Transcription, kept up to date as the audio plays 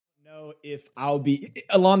know if I'll be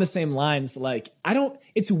along the same lines. Like,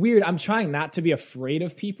 it's weird. I'm trying not to be afraid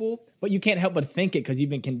of people, but you can't help but think it because you've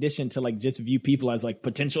been conditioned to like just view people as like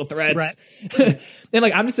potential threats. And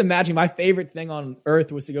like, I'm just imagining my favorite thing on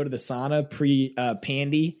earth was to go to the sauna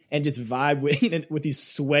pre-pandy and just vibe with these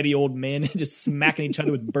sweaty old men just smacking each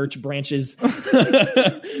other with birch branches. They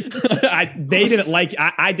didn't like,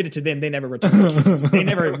 I did it to them. They never returned. They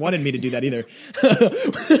never wanted me to do that either.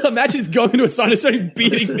 Imagine just going to a sauna and starting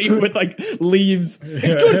beating people with like leaves.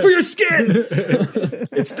 It's good for your skin.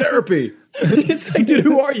 It's therapy. It's like, dude,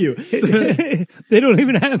 who are you? They don't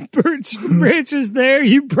even have birch branches there.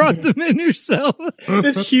 You brought them in yourself.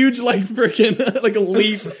 This huge, like, freaking, like a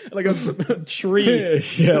leaf, like a tree.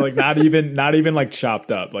 Yeah, like not even like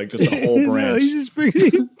chopped up, like just a whole branch. No,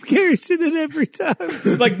 he carries it in every time.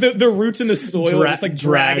 Like the roots in the soil, just like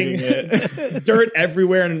dragging it. dirt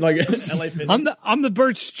everywhere, and like LA Fitness. I'm the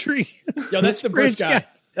birch tree. Yo, that's the birch guy.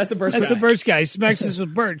 That's the birch guy. That's the birch guy. He smacks us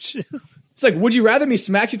with birch. It's like, would you rather me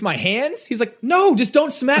smack you with my hands? He's like, no, just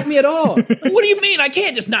don't smack me at all. Like, what do you mean? I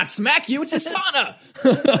can't just not smack you. It's a sauna.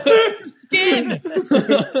 Skin.